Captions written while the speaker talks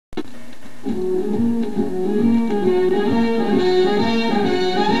Down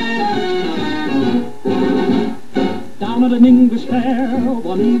at an English fair,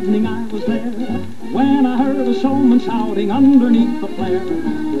 one evening I was there, when I heard a showman shouting underneath the flare,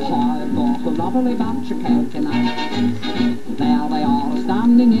 I've got a lovely bunch of coconuts. There they are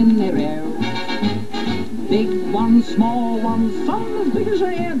standing in a row. Big ones, small ones, some as big as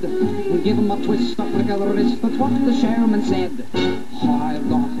your head. Give 'em a twist, a flick of the wrist, that's what the showman said. I've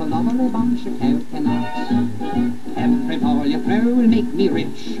got a lovely bunch of coconuts. Every ball you throw will make me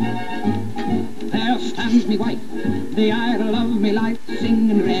rich. There stands me wife, the idol of me life,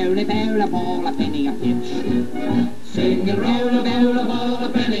 singing roly bowl a ball a penny a pitch. Singing roly bowl a ball a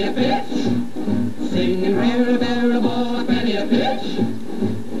penny a pitch. Singing roly bowl a ball a penny a pitch.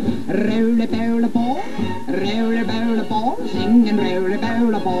 Roly bowl a ball, singing roly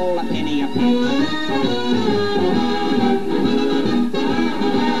bowl a ball a penny a pitch.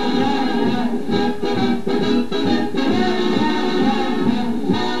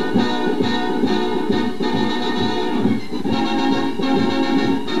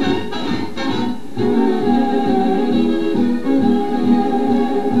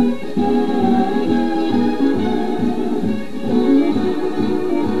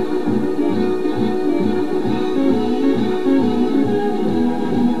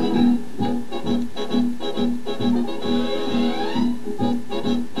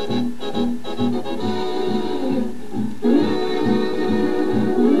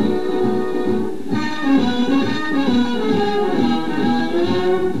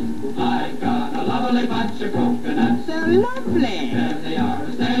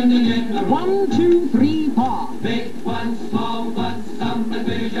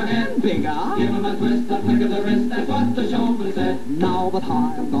 Now but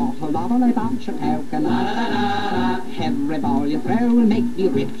I've got a lovely bunch of coconuts. Every ball you throw will make me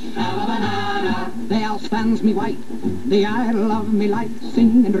rich. There stands me wife, the idol of me life,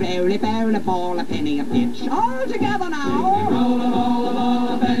 singing roly bowl a ball a penny a pitch. All together now. Roll a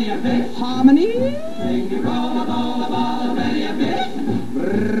ball a penny a pitch. Harmony. Singing roll a ball a penny a pitch.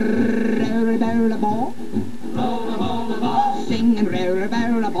 Roly bowl a ball. Roll a ball, singing roly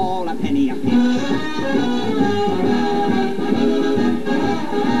bowl a ball a penny a pitch.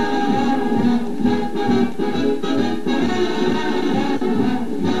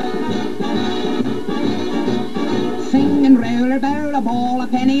 Singing roll a bowl a ball a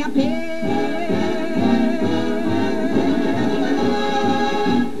penny a pitch.